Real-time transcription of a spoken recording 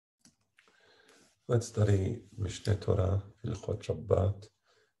Let's study Mishneh Torah, Hilchot Shabbat,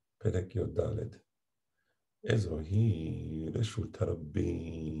 Perek Yod Daled. Ezohi Reshut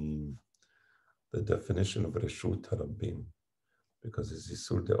Harabim. The definition of Reshut Harabim, because it's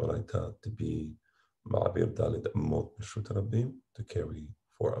Isur Deoraita to be Ma'abir Daled Amot Reshut Harabim, to carry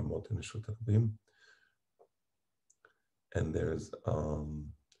 4 Amot in Reshut Harabim. And there's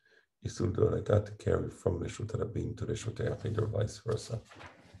Isur Deoraita to carry from Reshut Harabim to Reshut Hayachid or vice versa.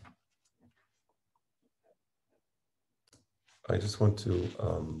 I just want to,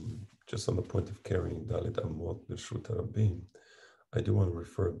 just on the point of carrying Dalit Amot Reshut Harabim, I do want to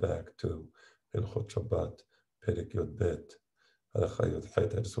refer back to Hilchot Shabbat, Perek Yod Bet, Halacha Yod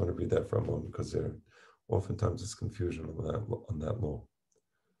Het. I just want to read that for a moment because there oftentimes is confusion on that law.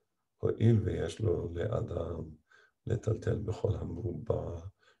 הואיל ויש לו לאדם לטלטל בכל המרובע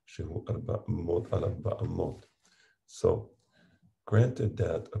שהוא 4 אמות על 4 אמות. So, granted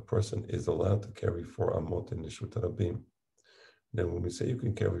that a person is allowed to carry 4 amot in Reshut Harabim. Now, when we say you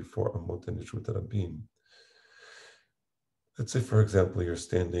can carry 4 amot in Reshut Harabim, let's say, for example, you're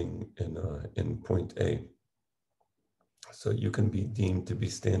standing in point A. So you can be deemed to be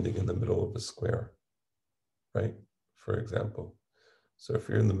standing in the middle of a square, right? For example. So if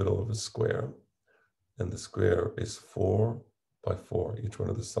you're in the middle of a square, and the square is 4 by 4, each one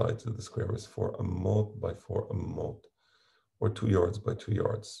of the sides of the square is 4 amot by 4 amot, or 2 yards by 2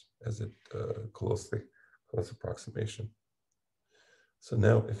 yards, as it close approximation. So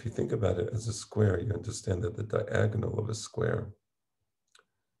now, if you think about it as a square, you understand that the diagonal of a square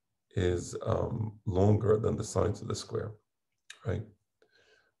is longer than the sides of the square, right?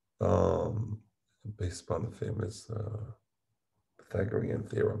 Based upon the famous Pythagorean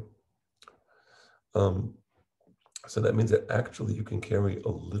theorem. So that means that actually you can carry a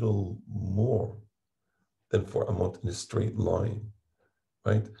little more than 4 amot in a straight line,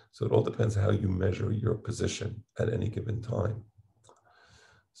 right? So it all depends how you measure your position at any given time.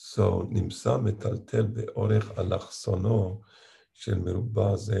 So, נמצא מטלטל באורך אלכסונו של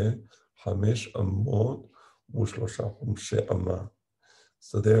מרובע זה 5 אמות ו3 חומשי אמה.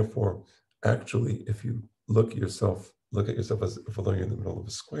 So therefore, actually, if you look at yourself as if you're in the middle of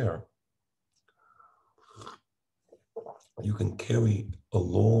a square, you can carry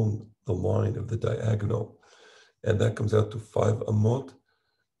along the line of the diagonal, and that comes out to 5 amot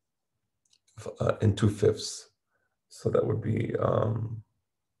and 2/5. So that would be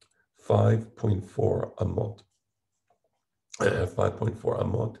 5.4 amot. 5.4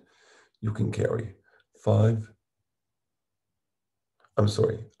 amot, you can carry 5. I'm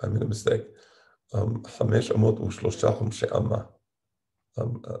sorry, I made a mistake. 5 amot ו3 חומשי אמה.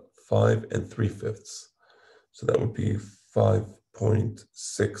 5 3/5. So that would be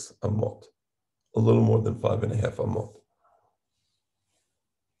 5.6 amot, a little more than 5.5 amot.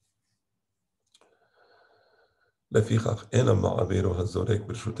 לפיכך אין המעביר או הזורק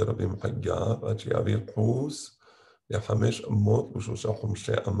ברשות הרבים חייב עד שיעביר חוס ל5 אמות ו3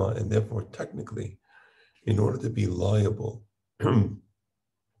 חומשי אמה. And therefore, technically, in order to be liable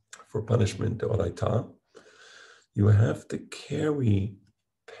for punishment deoraita, you have to carry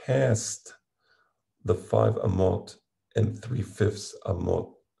past the 5 amot and 3/5 amot.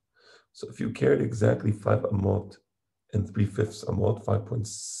 So if you carried exactly 5 amot and 3/5 amot,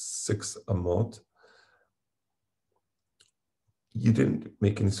 5.6 amot, you didn't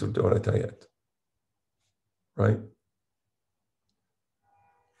make any Isur Deoraita yet, right?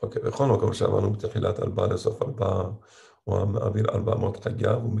 Okay, בכל מקום שאמרנו בתחילת 4 לסוף 4, הוא המעביר 4 אמות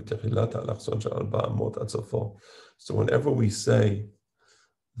חייב, ומתחילת האלכסון של 4 אמות עד סופו. So whenever we say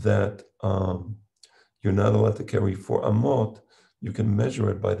that you're not allowed to carry 4 amot, you can measure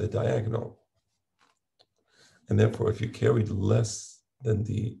it by the diagonal. And therefore, if you carried less than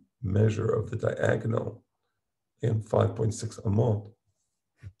the measure of the diagonal in 5.6 amot,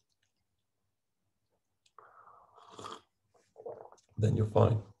 then you're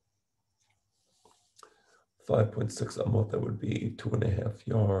fine. 5.6 amot, that would be 2.5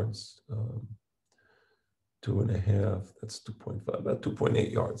 yards. 2.5, that's 2.5, about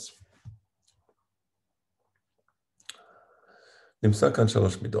 2.8 yards. נמצא כאן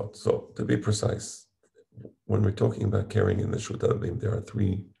 3 מידות. So, to be precise, when we're talking about carrying in the Reshut Harabim, there are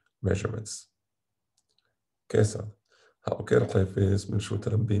 3 measurements. כיצד? העוקר חפץ מרשות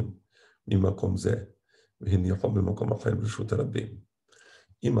הרבים ממקום זה, והניחו במקום אחר ברשות הרבים.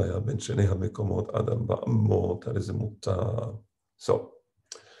 אם היה בין שני המקומות עד 4 אמות, הרי זה מותר. So,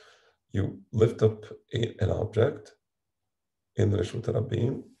 you lift up an object in the Reshut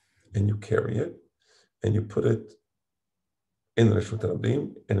Harabim, and you carry it, and you put it in the Reshut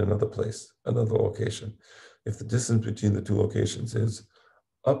Harabim in another place, another location. If the distance between the 2 locations is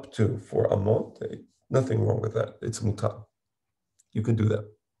up to 4 amot, nothing wrong with that. It's mutar. You can do that.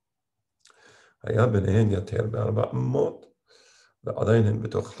 היה ביניהן יותר מ4 אמות, ועדיין הן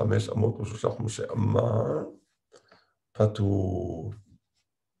בתוך 5 אמות ו3 חומשי אמה, פטור.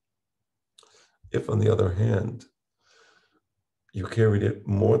 If on the other hand, you carried it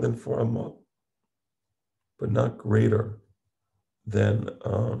more than 4 amot, but not greater than,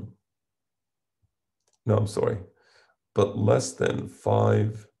 no, I'm sorry, but less than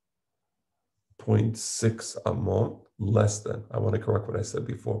 5.6 amot, less than. I want to correct what I said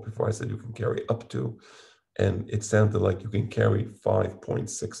before. Before I said you can carry up to, and it sounded like you can carry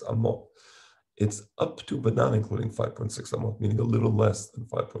 5.6 amot. It's up to, but not including 5.6 amot, meaning a little less than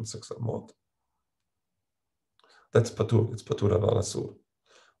 5.6 amot. That's patur. It's patur aval asur.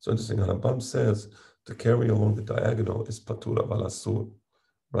 So interesting. Rambam says to carry along the diagonal is patur aval asur,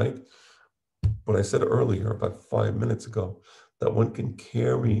 right? What I said earlier, about 5 minutes ago, that one can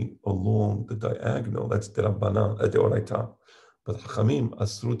carry along the diagonal. That's derabbanan, deoraita. But Chachamim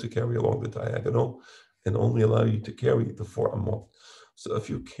asru to carry along the diagonal and only allow you to carry the 4 amot. So if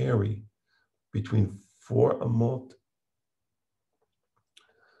you carry between 4 amot,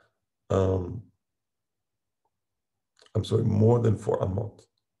 more than 4 amot,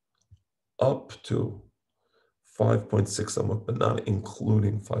 up to 5.6 amot, but not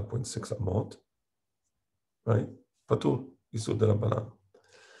including 5.6 amot, right? Patur, Yisur Derabanan.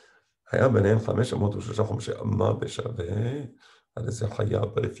 היה ביניהם 5 אמות ו3 חומשי אמה בשווה, הרי זה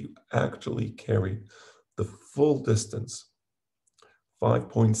חייב. But if you actually carry the full distance,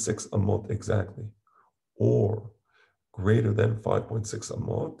 5.6 amot exactly, or greater than 5.6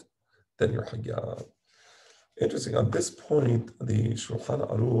 amot, then you're hayyab. Interesting, on this point, the Shulchan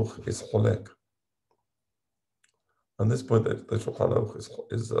Aruch is cholek. On this point, the Shulchan Aruch is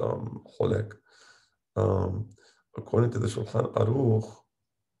cholek. According to the Shulchan Aruch,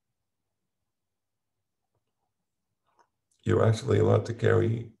 you're actually allowed to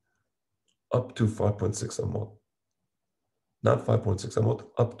carry up to 5.6 amot. Not 5.6 amot,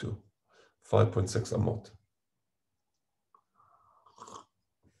 up to 5.6 amot.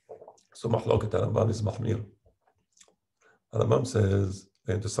 So mahloket Rambam is mahmir. Rambam says,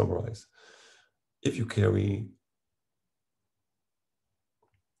 and to summarize, if you carry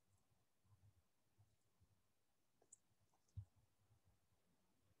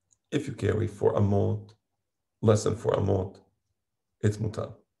for amot, less than 4 amot, it's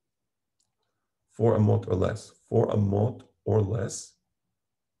mutar. 4 amot or less. 4 amot or less,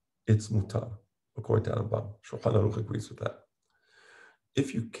 it's mutar, according to Rambam. Shulchan Aruch agrees with that.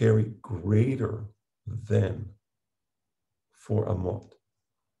 If you carry greater than 4 amot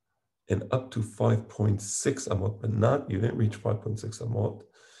and up to 5.6 amot, but you didn't reach 5.6 amot,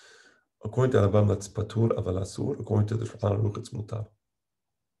 according to Rambam, that's patur aval asur. According to the Shulchan Aruch, it's mutar.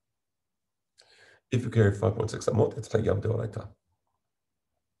 If you carry 5.6 amot, it's hayyab deoraita.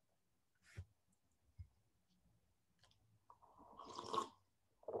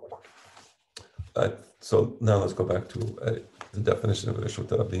 So now let's go back to the definition of Reshut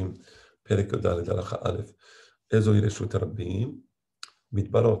Rabim. Perek Yodalid Halacha Aleph. Ezoi Reshut Rabim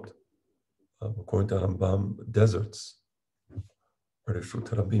Midbarot. According to Rambam, deserts are Reshut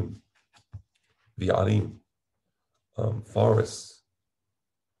Rabim. V'arim, forests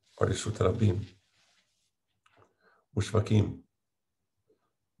are Reshut Rabim. Ushvakim,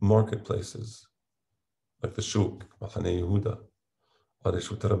 marketplaces like the Shuk, Machane Yehuda, are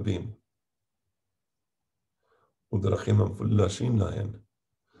Reshut Rabim. Udrachim amfulashim lahen,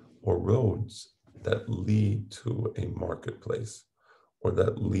 or roads that lead to a marketplace, or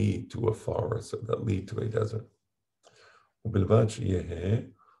that lead to a forest, or that lead to a desert. Ubilvad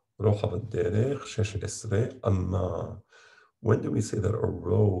sheyehe rochav haderech 16 amma. When do we say that a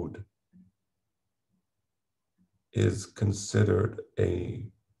road is considered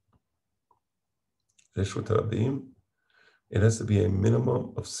a Reshut Rabim? It has to be a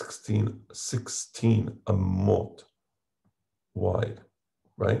minimum of 16 amot wide,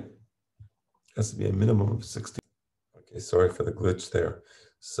 right? It has to be a minimum of 16. Okay, sorry for the glitch there.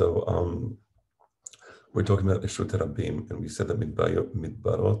 So we're talking about Reshut Rabim, and we said that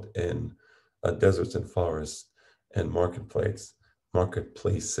midbarot and deserts and forests and marketplaces,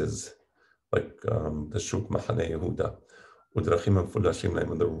 like the Shuk Machane Yehuda, Udrachim amfulashim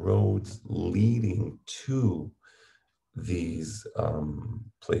lahem, the roads leading to these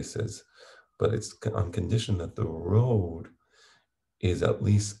places, but it's on condition that the road is at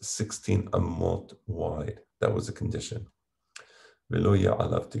least 16 amot wide. That was a condition. V'lo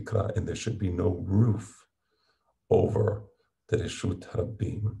ya'alav tikra, and there should be no roof over the Reshut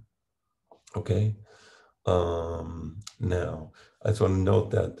Rabim. Okay? Now, I just want to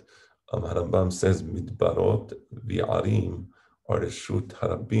note that Harambam says midbarot v'arim or reshut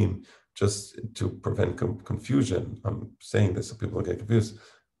harabim, just to prevent confusion. I'm saying this so people get confused.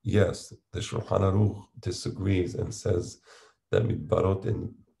 Yes, the Shulchan Aruch disagrees and says that midbarot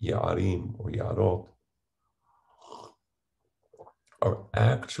and yarim or yarot are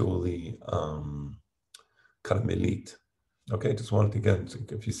actually karmelit. Okay, just wanted to get,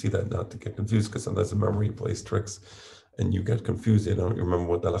 if you see that, not to get confused, because sometimes the memory plays tricks and you get confused, you don't remember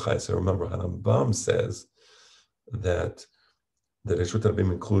what the halakha is. So remember, Harambam says that the Reshut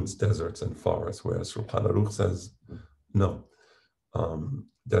Rabim includes deserts and forests, whereas Shulchan Aruch says no,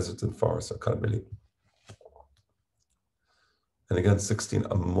 deserts and forests are karmelit. And again, 16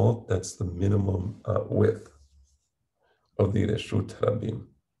 amot, that's the minimum width of the Reshut Rabim.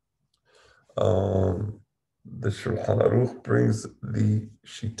 The Shulchan Aruch brings the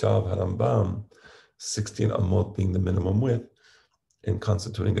Shita of Harambam, 16 amot being the minimum width, and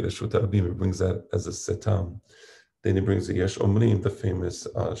constituting a Reshut Rabim. He brings that as a setam. Then he brings the Yesh Omrim, the famous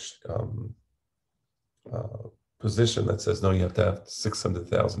position that says, no, you have to have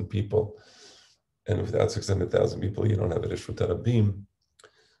 600,000 people. And without 600,000 people, you don't have a Reshut Rabim.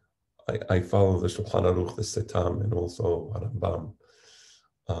 I follow the Shulchan Aruch, the setam, and also Harambam,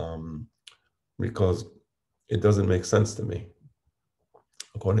 because it doesn't make sense to me.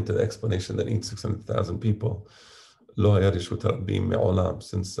 According to the explanation that needs 600,000 people, lo haya reshut rabim me'olam,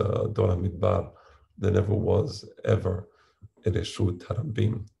 since Dor HaMidbar, there never was ever a reshut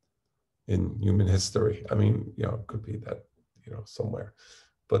rabim in human history. I mean, it could be that, somewhere,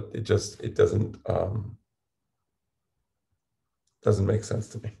 but it doesn't make sense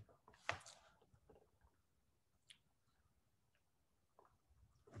to me.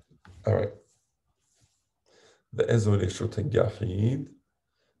 All right. ואיזו רשות היחיד,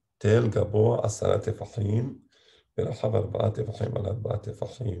 תל גבוה 10 טפחים, ורחב 4 טפחים על 4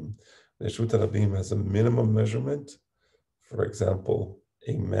 טפחים. רשות הרבים has a minimum measurement. For example,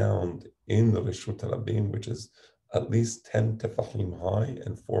 a mound in the Reshut Harabim, which is at least 10 tefachim high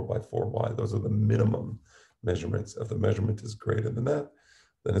and 4 by 4 wide. Those are the minimum measurements. If the measurement is greater than that,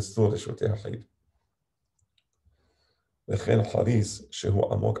 then it's still Reshut Yachid. וכן חריס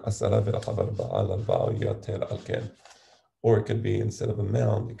שהוא עמוק 10 ורחב 4 על 4 יתר על כן. Or it could be, instead of a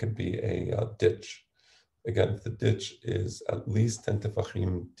mound, it could be a ditch. Again, if the ditch is at least 10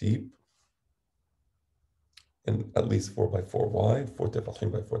 tefachim deep and at least 4 by 4 wide, 4 tefachim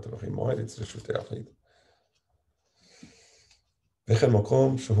by 4 tefachim wide, it's רשות יחיד. וכן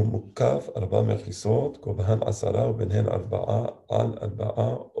מקום שהוא מוקף 4 מחיצות, גובהן 10 וביניהן 4 על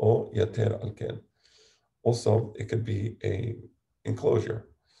 4 או יתר על כן. Also, it could be a enclosure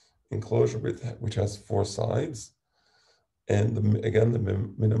which has 4 sides. And again, the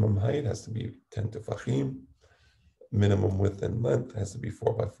minimum height has to be 10 tefachim. Minimum width and length has to be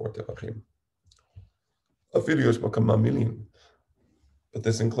 4 by 4 tefachim. But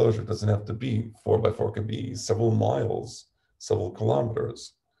this enclosure doesn't have to be 4 by 4. It can be several miles, several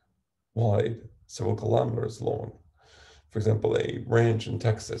kilometers wide, several kilometers long. For example, a ranch in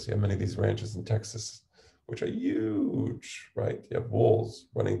Texas. You have many of these ranches in Texas, which are huge, right? You have walls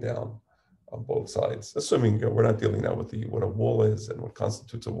running down on both sides. Assuming we're not dealing now with what a wall is and what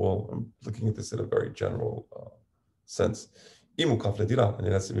constitutes a wall. I'm looking at this in a very general sense. And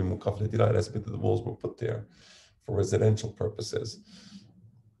it has to be mukaf ledira. It has to be that the walls were put there for residential purposes.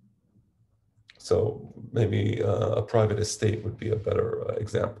 So maybe a private estate would be a better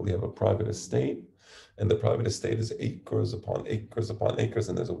example. You have a private estate, and the private estate is acres upon acres upon acres,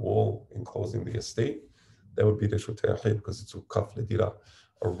 and there's a wall enclosing the estate. That would be the reshut yachid because it's mukaf ledira.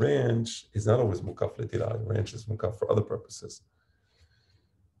 A ranch is not always mukaf ledira. A ranch is mukaf for other purposes.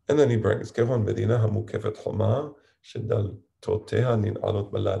 And then he brings kevon medina hamukefet choma shedaltoteha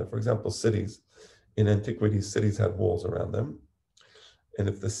nin'alot balada. For example, cities. In antiquity, cities had walls around them. And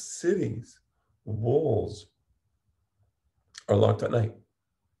if the city's walls are locked at night,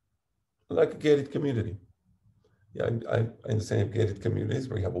 like a gated community. Yeah, I understand you have gated communities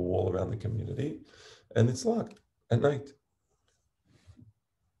where you have a wall around the community and it's locked at night.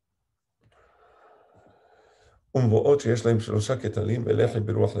 You could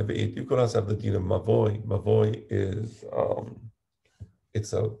also have the din of mavoi. Mavoi is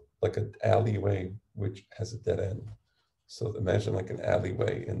it's like an alleyway which has a dead end. So imagine like an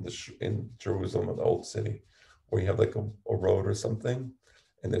alleyway in Jerusalem, in the old city, where you have like a road or something,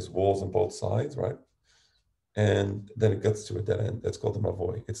 and there's walls on both sides, right? And then it gets to a dead end. That's called a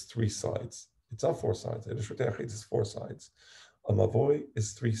mavoi. It's 3 sides. It's not 4 sides. It's 4 sides. A mavoi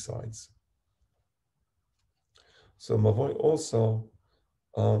is 3 sides. So mavoi also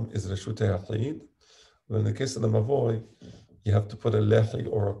is reshut yachid. But in the case of the Mavoy, you have to put a lechi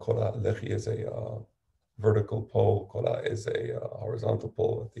or a kora. Lechi is a vertical pole. Kora is a horizontal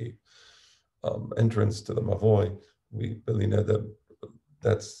pole at the entrance to the Mavoy. We believe that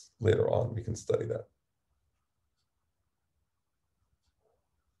that's later on. We can study that.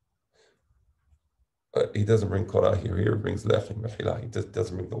 He doesn't bring kora here. Here he brings lechi, mechila. He just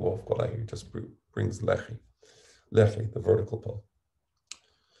doesn't bring the law of kora here. He just brings lechi. Lechi, the vertical pole.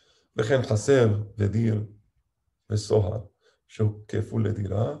 וכן חסר לדיר וסוהר שהוקפו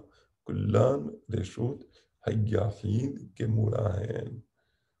לדירה, כולן רשות היחיד כמורהן.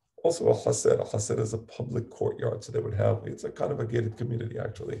 Also a chased is a public courtyard, so they would have, it's a kind of a gated community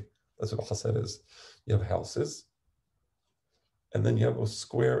actually. That's what a chased is. You have houses, and then you have a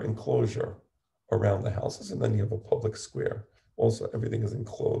square enclosure around the houses, and then you have a public square. Also, everything is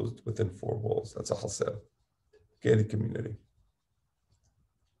enclosed within four walls. That's a chased, gated community.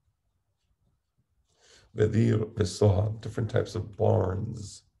 Vedir v'sohar, different types of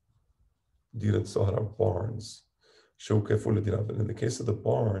barns. Dir and sohar are barns. But in the case of the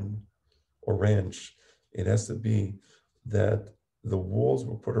barn or ranch, it has to be that the walls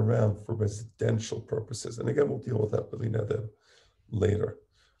were put around for residential purposes. And again, we'll deal with that later.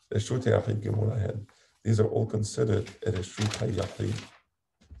 These are all considered a reshut hayachid.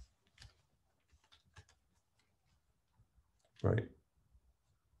 Right.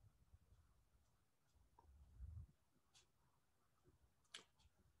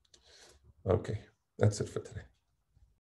 Okay, that's it for today.